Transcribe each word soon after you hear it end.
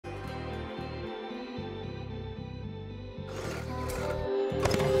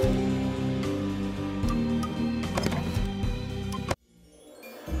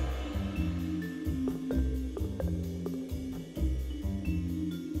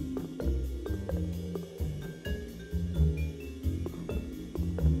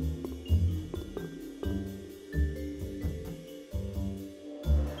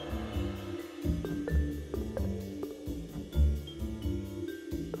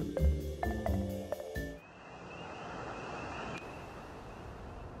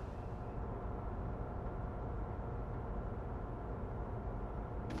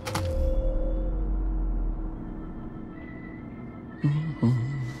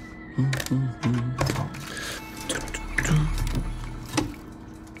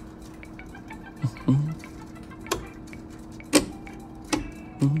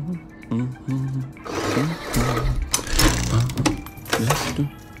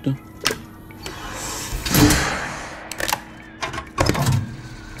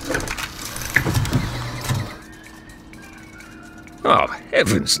Oh,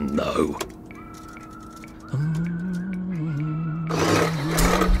 heavens no.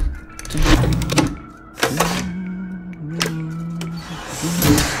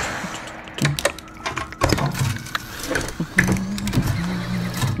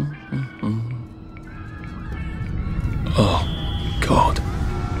 Oh, God.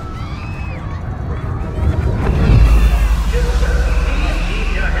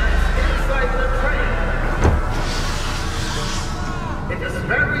 It is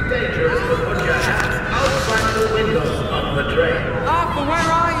very dangerous to put your hands outside the windows of the train. Arthur, where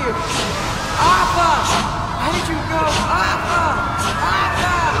are you? Arthur! Where did you go? Arthur!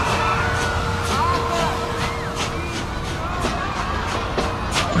 Arthur!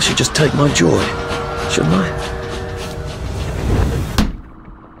 I should just take my joy, shouldn't I?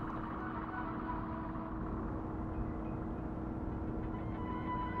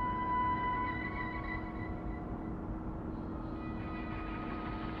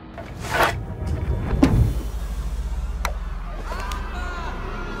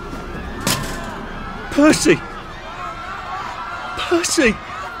 Percy! Percy!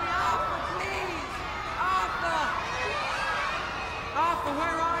 Arthur,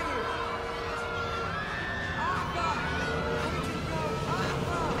 where are you?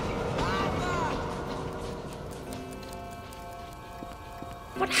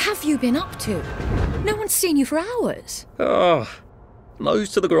 What have you been up to? No one's seen you for hours. Ah, nose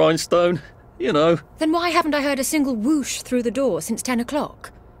to the grindstone, you know. Then why haven't I heard a single whoosh through the door since 10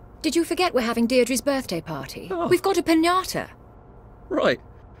 o'clock? Did you forget we're having Deirdre's birthday party? Oh. We've got a piñata. Right.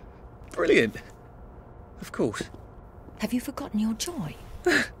 Brilliant. Of course. Have you forgotten your joy?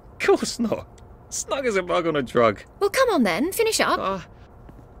 Of course not. Snug as a bug on a drug. Well, come on then, finish up.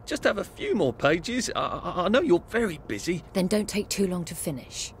 Just have a few more pages. I know you're very busy. Then don't take too long to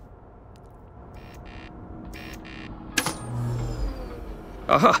finish.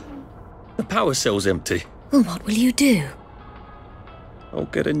 Aha! The power cell's empty. Well, what will you do? I'll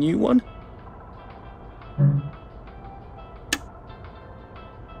get a new one.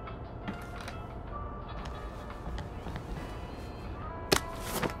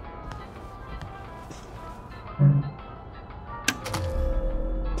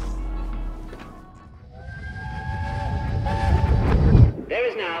 There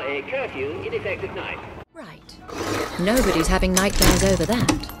is now a curfew in effect at night. Right. Nobody's having nightmares over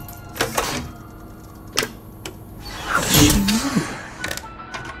that.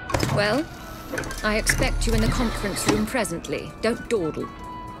 Well, I expect you in the conference room presently. Don't dawdle.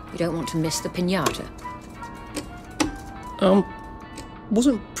 You don't want to miss the piñata.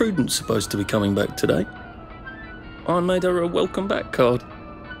 Wasn't Prudence supposed to be coming back today? I made her a welcome back card.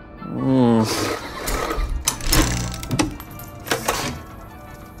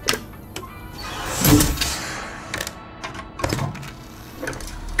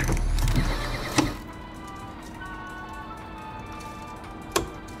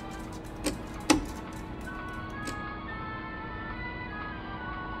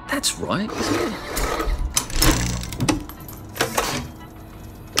 That's right, isn't it?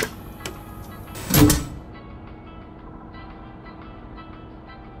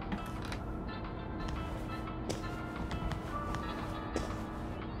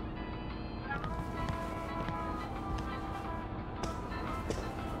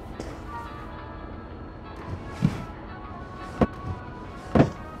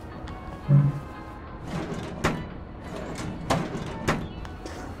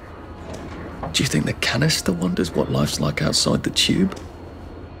 Do you think the canister wonders what life's like outside the tube?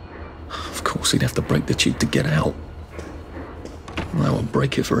 Of course, he'd have to break the tube to get out. That would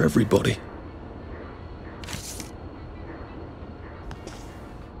break it for everybody.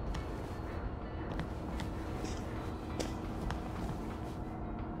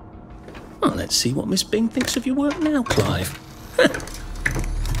 Well, let's see what Miss Bing thinks of your work now, Clive.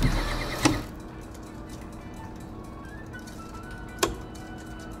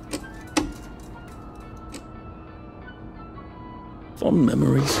 Fond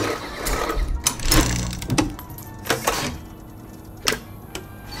memories.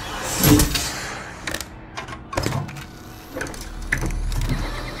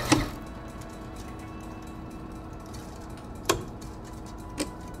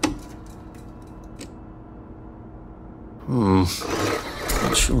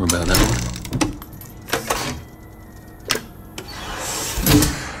 Not sure about that one.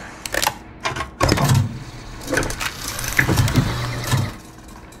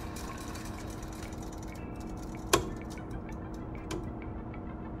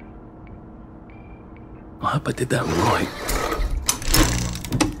 I hope I did that right.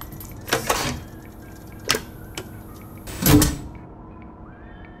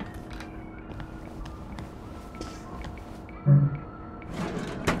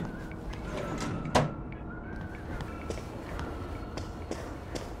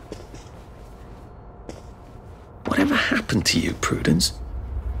 Whatever happened to you, Prudence?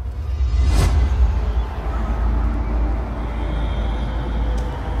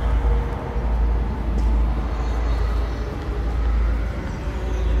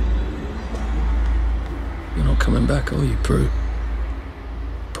 You're not coming back, are you, Prue?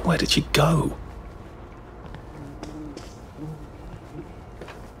 But where did she go?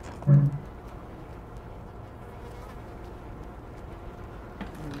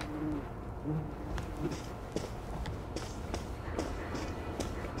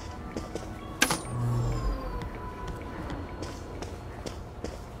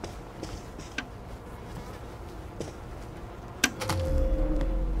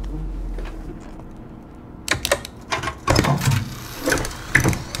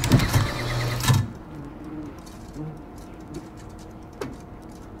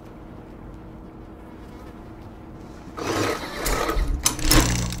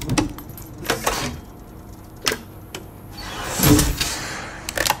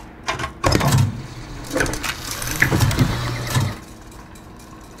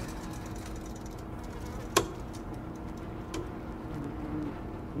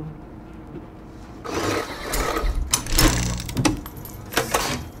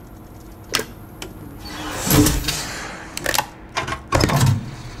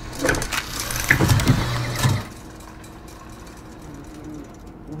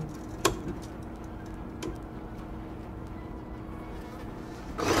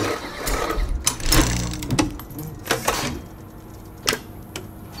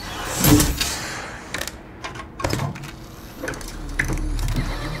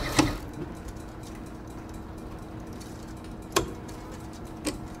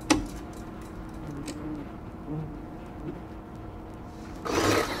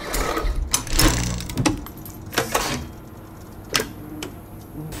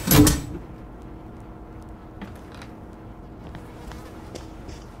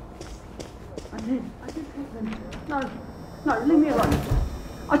 No, leave me alone.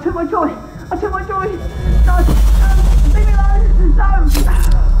 I took my joy. I took my joy. No, leave me alone. No.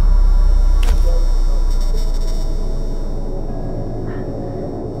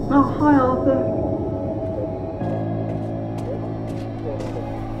 Oh, hi, Arthur.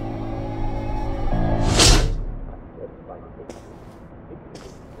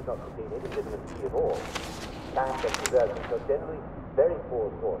 Generally very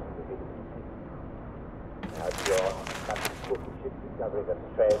poor source of the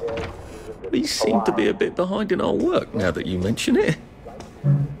We seem to be a bit behind in our work now that you mention it.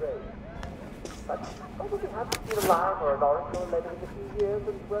 But I wouldn't have seen a lime or an orange or a lemon in a few years,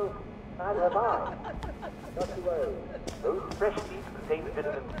 and well, neither have I. Not to worry. Those fresh seeds contain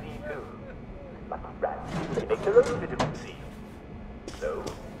vitamin C too. Like rats, they make their own vitamin C. So,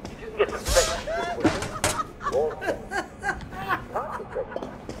 if you can get some fresh seeds, all fresh. Can't be fresh.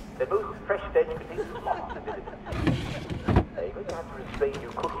 Then most fresh veg contains lots of vitamin C. Now, you're going to have to restrain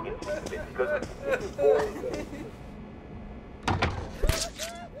your cooking instinct a bit, because this is boring.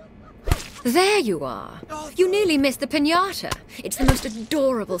 There you are. You nearly missed the piñata. It's the most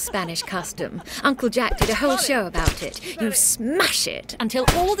adorable Spanish custom. Uncle Jack did a whole show about it. You smash it until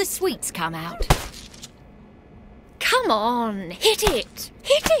all the sweets come out. Come on, hit it!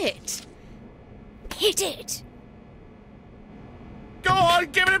 Hit it! Hit it! Go on,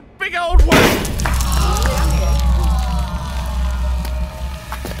 give it a big old whack!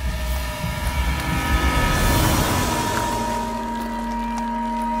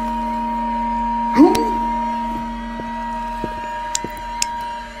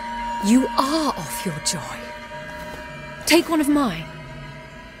 You are off your joy. Take one of mine.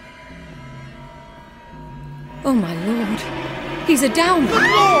 Oh my lord. He's a downer.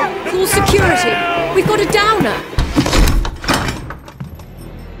 Call security. We've got a downer.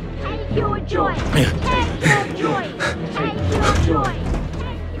 Take your joy. Take your joy. Take your joy.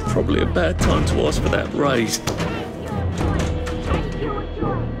 Probably a bad time to ask for that raise. Take your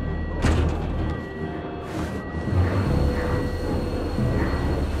joy.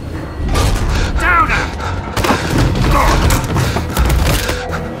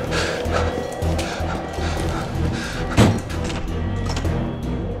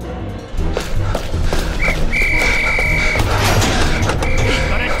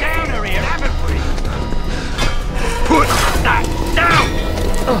 Put that down!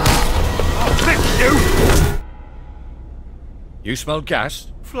 I'll fix you! You smelled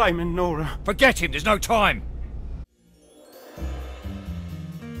gas? Flaming Nora. Forget him, there's no time!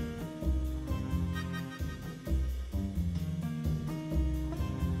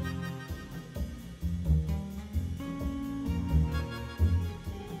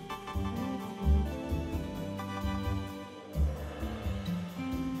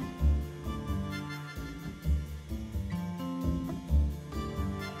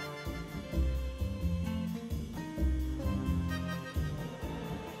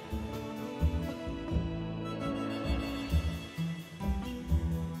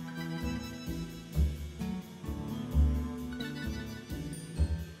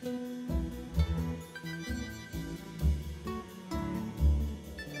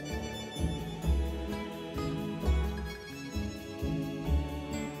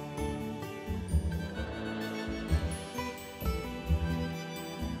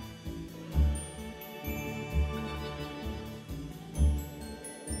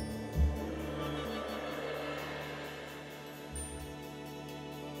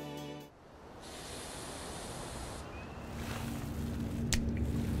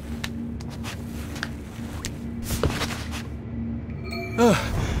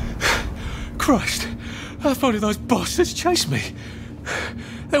 Christ, how far did those bastards chase me?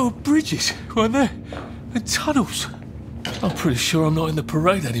 There were bridges, weren't there? And tunnels. I'm pretty sure I'm not in the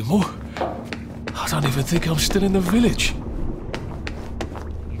parade anymore. I don't even think I'm still in the village.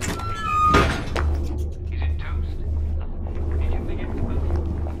 Is it toast? Did you think it was?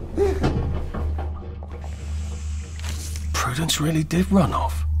 Prudence really did run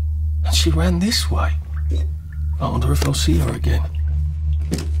off. And she ran this way. I wonder if I'll see her again.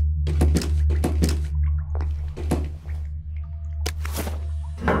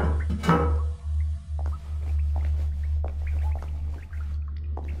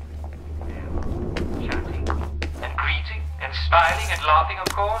 Smiling and laughing, of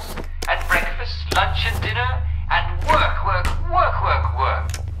course, and breakfast, lunch and dinner, and work, work, work, work,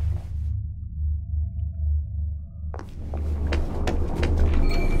 work.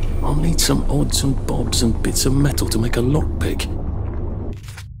 I'll need some odds and bobs and bits of metal to make a lockpick.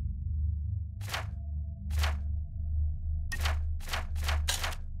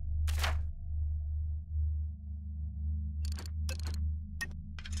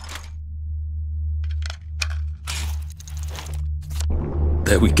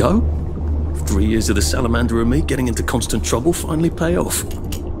 There we go. 3 years of the salamander and me getting into constant trouble finally pay off.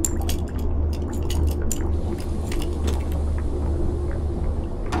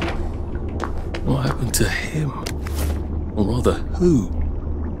 What happened to him? Or rather, who?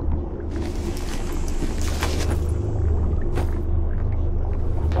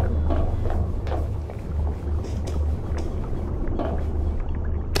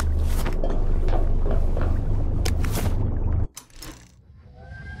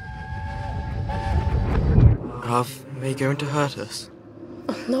 Are they going to hurt us?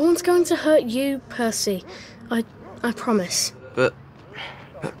 No one's going to hurt you, Percy. I promise. But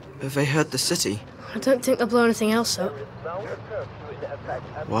have they hurt the city? I don't think they'll blow anything else up.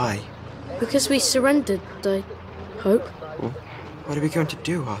 Why? Because we surrendered, I hope. Well, what are we going to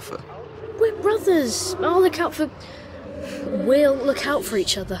do, Arthur? We're brothers. We'll look out for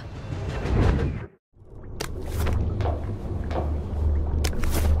each other.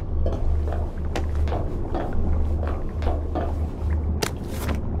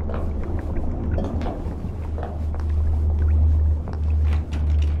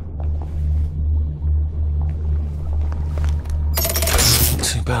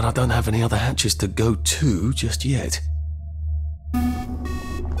 Too bad I don't have any other hatches to go to just yet.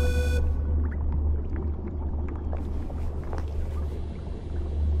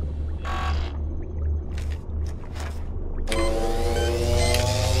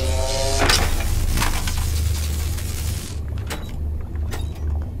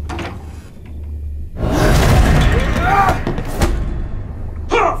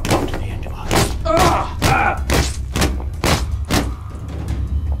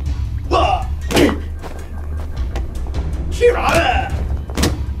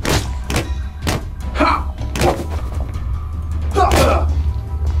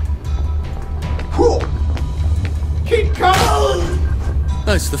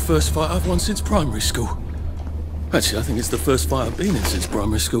 That's the first fight I've won since primary school. Actually, I think it's the first fight I've been in since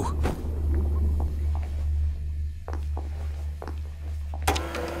primary school.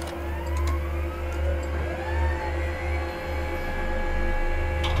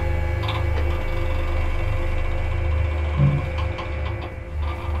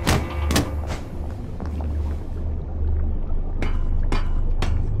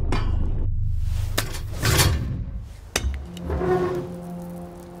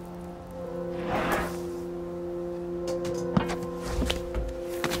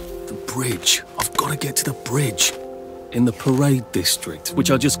 get to the bridge. In the parade district,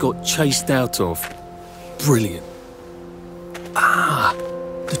 which I just got chased out of. Brilliant. Ah,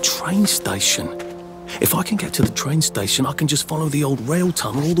 the train station. If I can get to the train station, I can just follow the old rail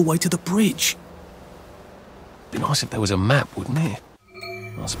tunnel all the way to the bridge. Be nice if there was a map, wouldn't it?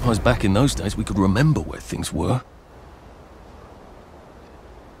 I suppose back in those days we could remember where things were.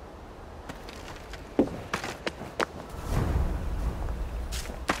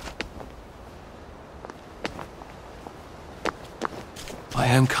 I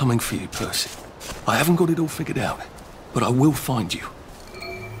am coming for you, Percy. I haven't got it all figured out, but I will find you.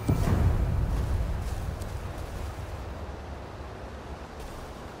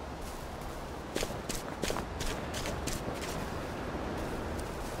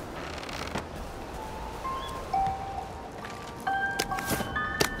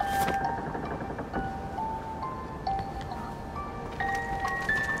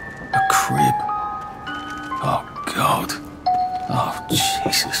 A crib. Oh, God. Oh,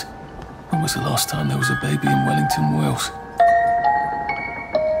 Jesus. When was the last time there was a baby in Wellington Wells?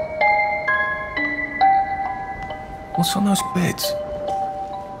 What's on those beds?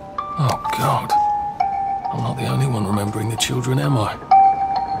 Oh, God. I'm not the only one remembering the children, am I?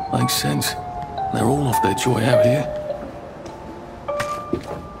 Makes sense. They're all off their joy out here.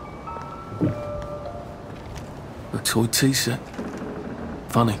 A toy tea set.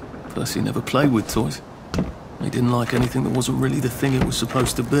 Funny, Percy never played with toys. He didn't like anything that wasn't really the thing it was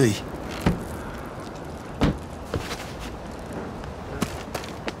supposed to be.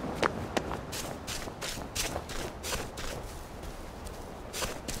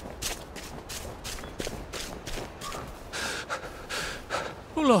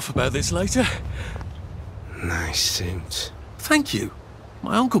 We'll laugh about this later. Nice suit. Thank you.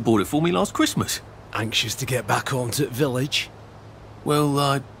 My uncle bought it for me last Christmas. Anxious to get back home to the village? Well,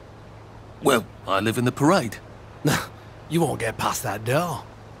 I live in the parade. You won't get past that door.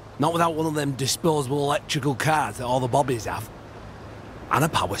 Not without one of them disposable electrical cars that all the bobbies have. And a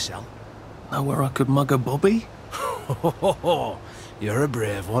power cell. Know where I could mug a bobby? You're a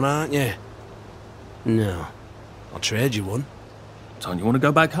brave one, aren't you? No. I'll trade you one. Don't you want to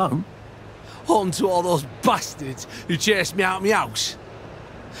go back home? Home to all those bastards who chased me out of my house.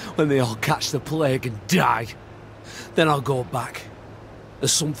 When they all catch the plague and die, then I'll go back.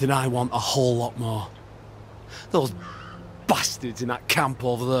 There's something I want a whole lot more. Those bastards in that camp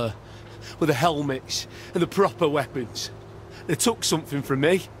over there, with the helmets and the proper weapons. They took something from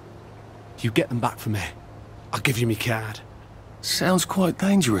me. You get them back from me, I'll give you my card. Sounds quite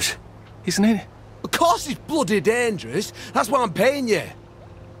dangerous, isn't it? Of course it's bloody dangerous. That's why I'm paying you.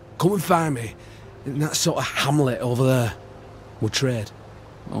 Come and find me in that sort of hamlet over there. We'll trade.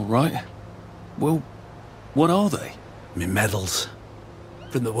 All right. Well, what are they? Me medals.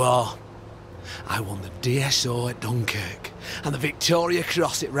 From the war. I won the DSO at Dunkirk and the Victoria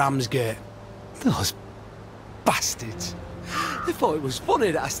Cross at Ramsgate. Those bastards. They thought it was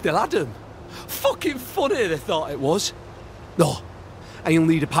funny that I still had them. Fucking funny they thought it was. No, I'll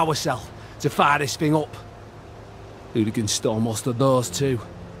need a power cell to fire this thing up. Hooligans stole most of those too.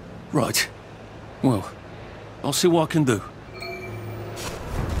 Right. Well, I'll see what I can do.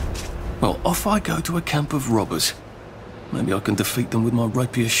 Well, off I go to a camp of robbers. Maybe I can defeat them with my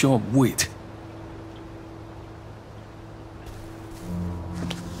rapier-sharp wit.